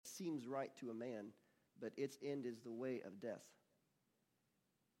seems right to a man, but its end is the way of death.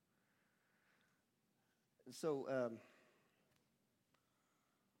 And so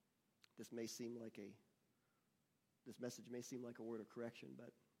this message may seem like a word of correction, but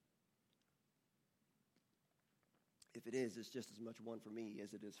if it is, it's just as much one for me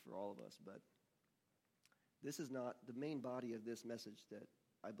as it is for all of us. But this is not the main body of this message that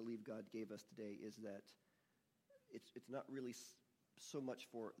I believe God gave us today, is that it's not really so much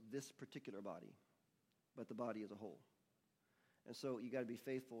for this particular body, but the body as a whole. And so you got to be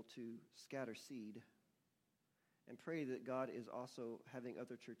faithful to scatter seed and pray that God is also having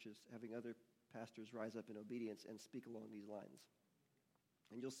other churches, having other pastors rise up in obedience and speak along these lines.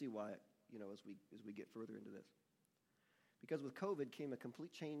 And you'll see why, as we get further into this. Because with COVID came a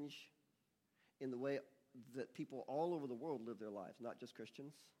complete change in the way that people all over the world live their lives, not just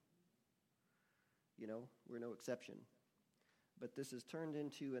Christians. We're no exception. But this has turned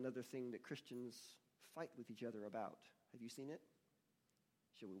into another thing that Christians fight with each other about. Have you seen it?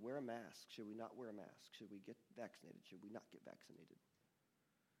 Should we wear a mask? Should we not wear a mask? Should we get vaccinated? Should we not get vaccinated?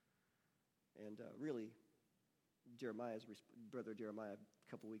 And really, brother Jeremiah,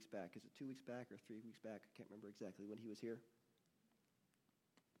 a couple weeks back, is it 2 weeks back or 3 weeks back? I can't remember exactly when he was here.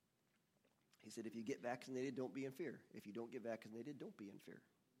 He said, if you get vaccinated, don't be in fear. If you don't get vaccinated, don't be in fear.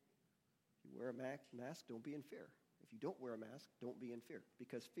 If you wear a mask, don't be in fear. If you don't wear a mask, don't be in fear.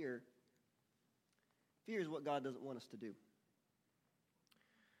 Because fear is what God doesn't want us to do.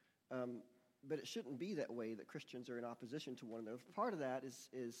 But it shouldn't be that way, that Christians are in opposition to one another. Part of that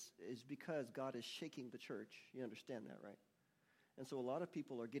is because God is shaking the church. You understand that, right? And so a lot of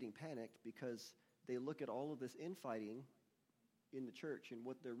people are getting panicked because they look at all of this infighting in the church, and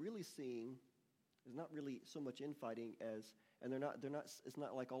what they're really seeing is not really so much infighting as, and they're not. It's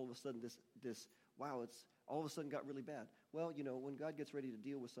not like all of a sudden this wow, it's all of a sudden got really bad. Well, when God gets ready to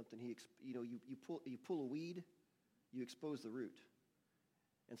deal with something, you pull a weed, you expose the root.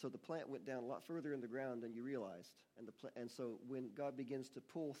 And so the plant went down a lot further in the ground than you realized. And so when God begins to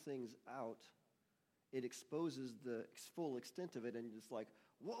pull things out, it exposes the full extent of it, and it's like,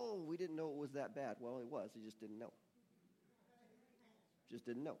 whoa, we didn't know it was that bad. Well, it was. You just didn't know. Just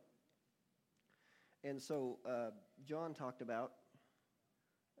didn't know. And so John talked about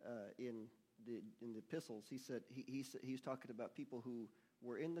in the epistles, he said he's talking about people who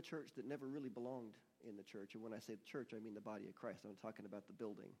were in the church that never really belonged in the church. And when I say the church, I mean the body of Christ. I'm talking about the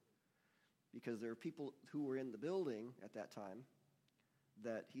building. Because there are people who were in the building at that time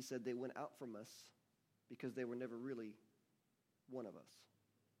that he said they went out from us because they were never really one of us.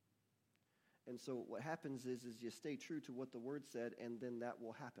 And so what happens is you stay true to what the Word said, and then that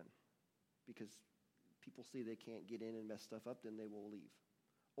will happen. Because people see they can't get in and mess stuff up, then they will leave.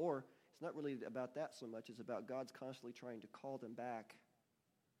 Or it's not really about that so much. It's about God's constantly trying to call them back.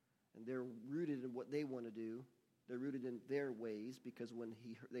 And they're rooted in what they want to do. They're rooted in their ways, because when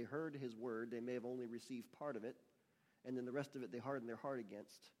they heard his word, they may have only received part of it. And then the rest of it they harden their heart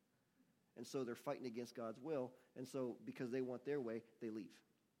against. And so they're fighting against God's will. And so because they want their way, they leave.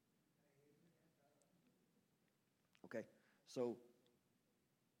 Okay, so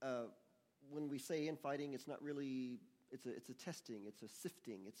when we say infighting, it's not really, it's a testing, it's a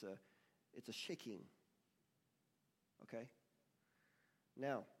sifting, it's a shaking. Okay?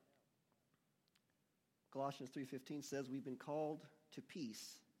 Now, Colossians 3:15 says we've been called to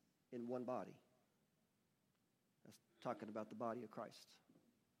peace in one body. That's talking about the body of Christ.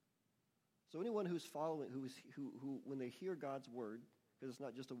 So anyone who's following, who when they hear God's word, because it's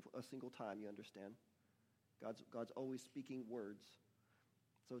not just a single time, you understand. God's always speaking words.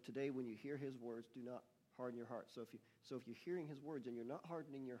 So today, when you hear his words, do not harden your heart. So if you're hearing his words and you're not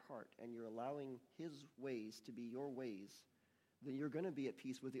hardening your heart and you're allowing his ways to be your ways, then you're going to be at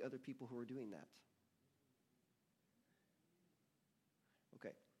peace with the other people who are doing that.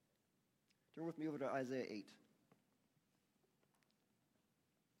 Okay. Turn with me over to Isaiah 8.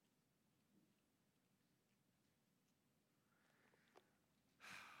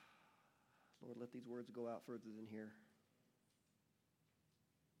 Lord, let these words go out further than here.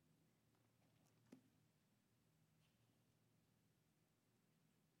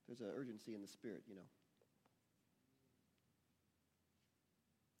 There's an urgency in the spirit,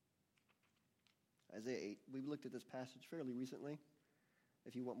 Isaiah 8. We looked at this passage fairly recently.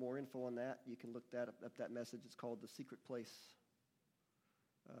 If you want more info on that, you can look up that message. It's called The Secret Place.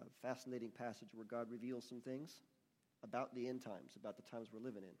 Fascinating passage where God reveals some things about the end times, about the times we're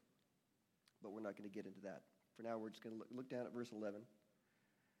living in. But we're not going to get into that. For now, we're just going to look down at verse 11.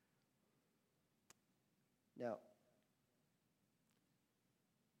 Now,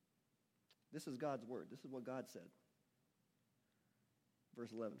 this is God's word. This is what God said.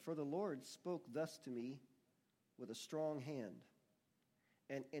 Verse 11, for the Lord spoke thus to me with a strong hand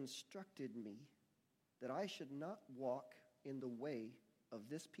and instructed me that I should not walk in the way of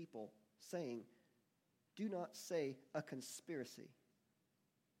this people, saying, do not say a conspiracy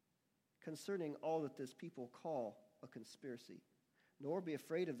concerning all that this people call a conspiracy, nor be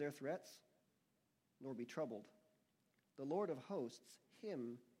afraid of their threats, nor be troubled. The Lord of hosts,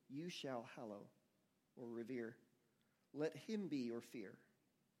 him you shall hallow or revere. Let him be your fear,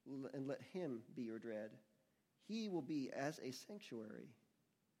 and let him be your dread. He will be as a sanctuary,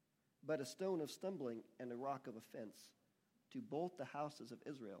 but a stone of stumbling and a rock of offense to both the houses of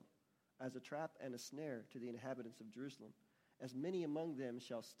Israel, as a trap and a snare to the inhabitants of Jerusalem. As many among them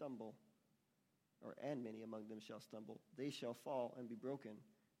shall stumble, and many among them shall stumble, they shall fall and be broken,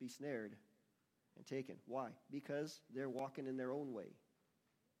 be snared, and taken. Why? Because they're walking in their own way.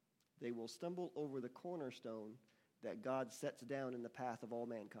 They will stumble over the cornerstone that God sets down in the path of all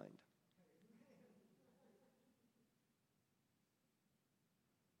mankind.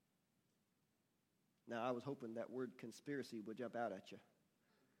 Now, I was hoping that word conspiracy would jump out at you,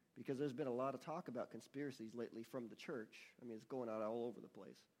 because there's been a lot of talk about conspiracies lately from the church. I mean, it's going out all over the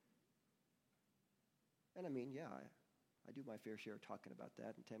place. And I mean, yeah, I do my fair share of talking about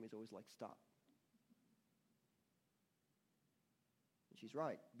that, and Tammy's always like, stop. And she's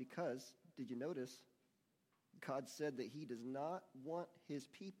right, because, did you notice, God said that he does not want his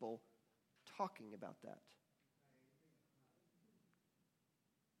people talking about that.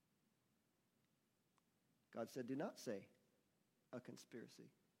 God said, do not say a conspiracy.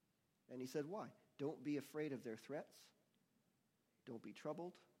 And he said, why? Don't be afraid of their threats. Don't be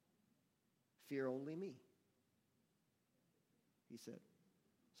troubled. Fear only me, he said.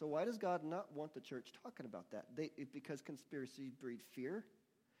 So why does God not want the church talking about that? Because conspiracies breed fear,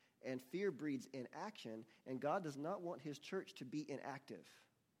 and fear breeds inaction, and God does not want his church to be inactive.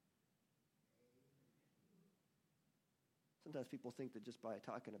 Sometimes people think that just by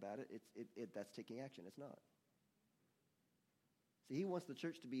talking about it, that's taking action. It's not. See, he wants the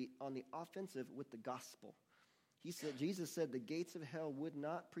church to be on the offensive with the gospel. Jesus said the gates of hell would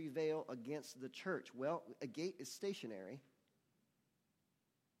not prevail against the church. Well, a gate is stationary.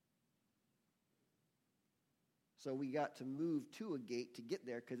 So we got to move to a gate to get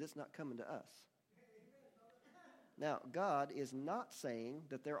there, because it's not coming to us. Now, God is not saying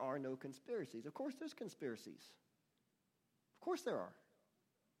that there are no conspiracies. Of course there's conspiracies. Of course there are.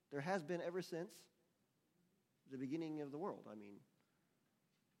 There has been ever since the beginning of the world. I mean,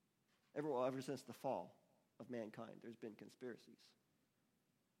 ever since the fall of mankind, there's been conspiracies.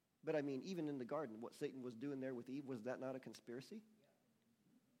 But I mean, even in the garden, what Satan was doing there with Eve, was that not a conspiracy?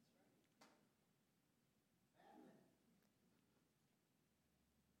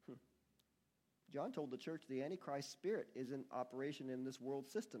 John told the church the Antichrist spirit is in operation in this world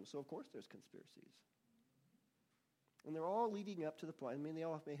system, so of course there's conspiracies. And they're all leading up to the point. I mean, they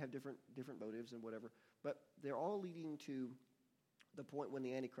all may have different motives and whatever, but they're all leading to the point when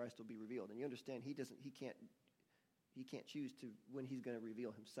the Antichrist will be revealed. And you understand, he can't choose to when he's going to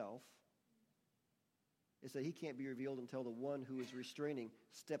reveal himself. It's that he can't be revealed until the one who is restraining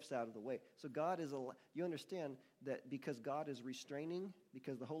steps out of the way. So you understand that because God is restraining,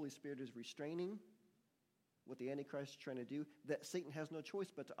 because the Holy Spirit is restraining what the Antichrist is trying to do, that Satan has no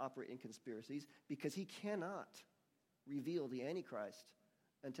choice but to operate in conspiracies, because he cannot reveal the Antichrist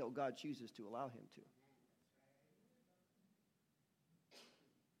until God chooses to allow him to.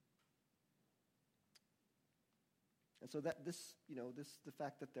 And so that the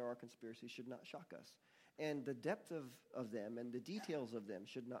fact that there are conspiracies should not shock us. And the depth of them and the details of them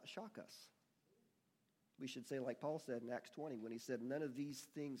should not shock us. We should say, like Paul said in Acts 20, when he said, none of these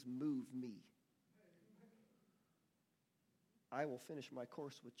things move me. I will finish my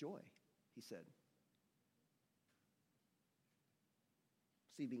course with joy, he said.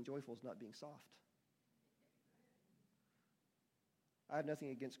 See, being joyful is not being soft. I have nothing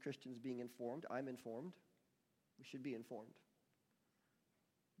against Christians being informed. I'm informed. We should be informed.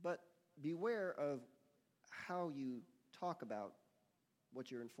 But beware of how you talk about what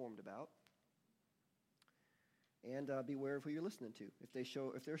you're informed about. And beware of who you're listening to.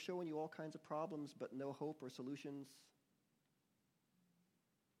 If they're showing you all kinds of problems but no hope or solutions.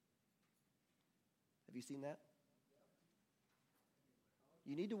 Have you seen that?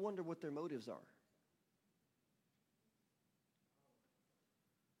 You need to wonder what their motives are.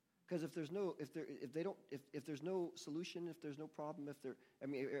 Because if there's no solution, if there's no problem, if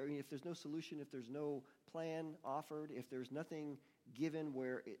there's no solution, if there's no plan offered, if there's nothing given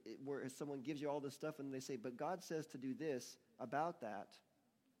where someone gives you all this stuff and they say, but God says to do this about that,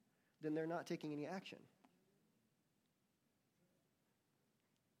 then they're not taking any action.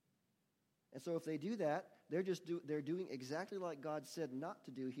 And so if they do that, they're doing exactly like God said not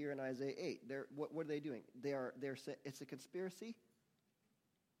to do here in Isaiah 8. What are they doing? It's a conspiracy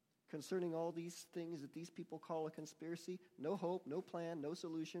concerning all these things that these people call a conspiracy. No hope, no plan, no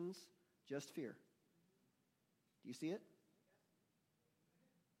solutions, just fear. Do you see it?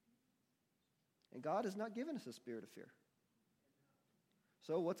 And God has not given us a spirit of fear.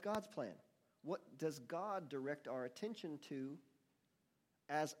 So what's God's plan? What does God direct our attention to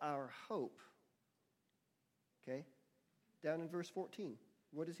as our hope? Okay? Down in verse 14,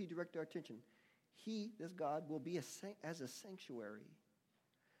 what does he direct our attention? He, this God, will be as a sanctuary,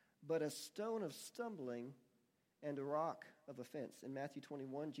 but a stone of stumbling and a rock of offense. In Matthew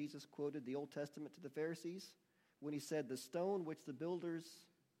 21, Jesus quoted the Old Testament to the Pharisees when he said, the stone which the builders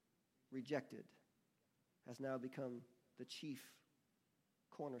rejected has now become the chief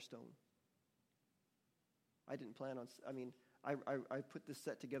cornerstone. I didn't plan on, I put this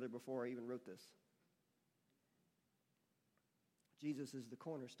set together before I even wrote this. Jesus is the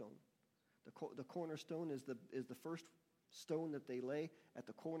cornerstone. The cornerstone is the first stone that they lay at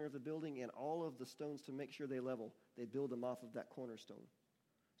the corner of the building, and all of the stones, to make sure they level, they build them off of that cornerstone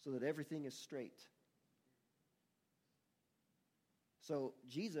so that everything is straight. So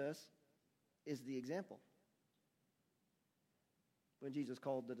Jesus is the example. When Jesus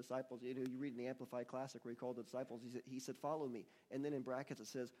called the disciples, you read in the Amplified Classic where he called the disciples, he said, follow me. And then in brackets it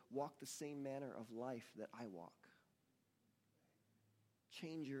says, walk the same manner of life that I walk.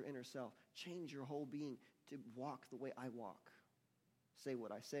 Change your inner self. Change your whole being to walk the way I walk. Say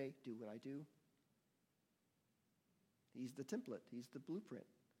what I say, do what I do. He's the template. He's the blueprint.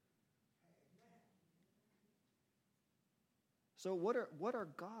 So what are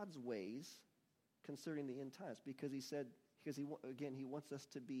God's ways concerning the end times? Because he wants us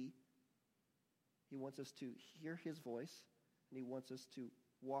to hear his voice, and he wants us to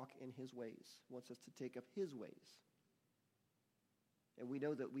walk in his ways. He wants us to take up his ways. And we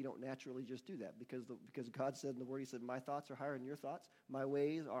know that we don't naturally just do that because God said in the Word, he said, my thoughts are higher than your thoughts. My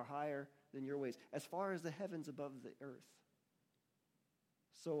ways are higher than your ways. As far as the heavens above the earth,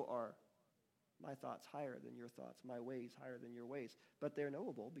 so are my thoughts higher than your thoughts, my ways higher than your ways. But they're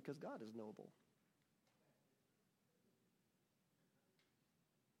knowable because God is knowable.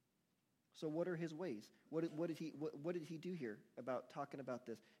 So what are his ways? What did he do here about talking about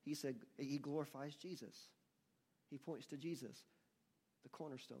this? He said he glorifies Jesus. He points to Jesus, the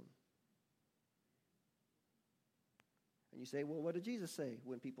cornerstone. And you say, well, what did Jesus say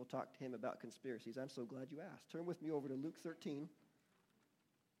when people talk to him about conspiracies? I'm so glad you asked. Turn with me over to Luke 13.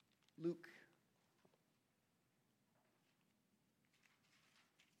 Luke.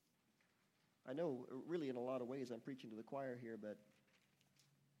 I know, really, in a lot of ways, I'm preaching to the choir here, but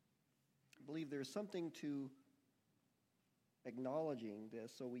I believe there's something to acknowledging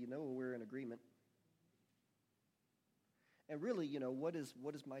this so we know we're in agreement. And really, what is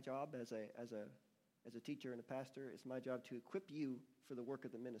my job as a teacher and a pastor? It's my job to equip you for the work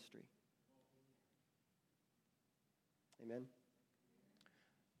of the ministry. Amen.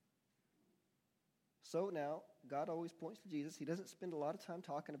 So now, God always points to Jesus. He doesn't spend a lot of time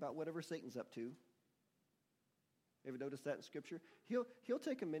talking about whatever Satan's up to. Ever notice that in Scripture? He'll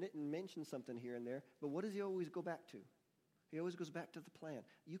take a minute and mention something here and there, but what does he always go back to? He always goes back to the plan.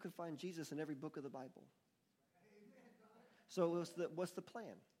 You can find Jesus in every book of the Bible. So what's the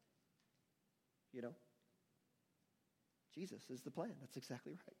plan? Jesus is the plan. That's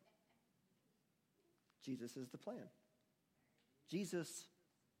exactly right. Jesus is the plan. Jesus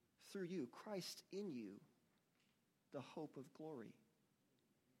through you, Christ in you, the hope of glory.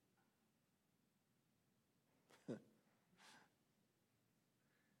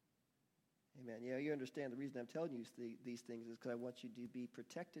 Amen. Yeah, you understand the reason I'm telling you these things is because I want you to be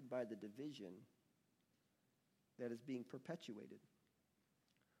protected by the division that is being perpetuated.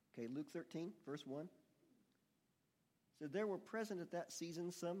 Okay, Luke 13, verse 1. So there were present at that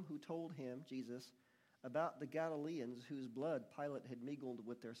season some who told him, Jesus, about the Galileans whose blood Pilate had mingled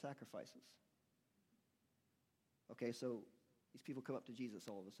with their sacrifices. Okay, so these people come up to Jesus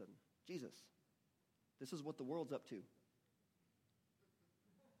all of a sudden. Jesus, this is what the world's up to.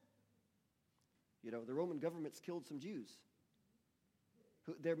 The Roman government's killed some Jews.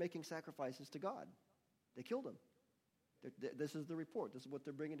 They're making sacrifices to God. They killed them. This is the report. This is what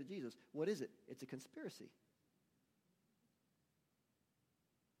they're bringing to Jesus. What is it? It's a conspiracy.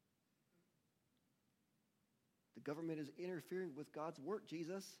 The government is interfering with God's work,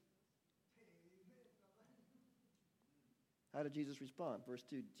 Jesus. How did Jesus respond? Verse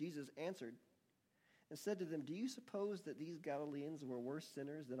 2, Jesus answered and said to them, do you suppose that these Galileans were worse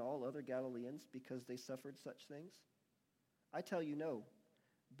sinners than all other Galileans because they suffered such things? I tell you, no.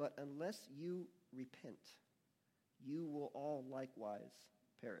 But unless you repent, you will all likewise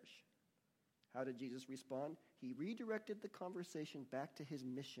perish. How did Jesus respond? He redirected the conversation back to his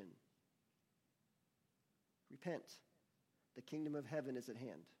mission. Repent. The kingdom of heaven is at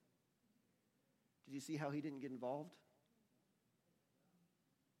hand. Did you see how he didn't get involved?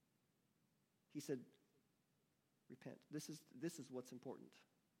 He said, repent. This is what's important.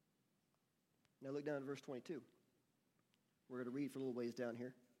 Now look down at verse 22. We're going to read for a little ways down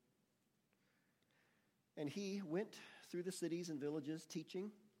here. And he went through the cities and villages,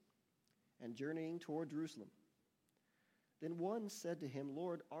 teaching and journeying toward Jerusalem. Then one said to him,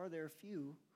 Lord, are there few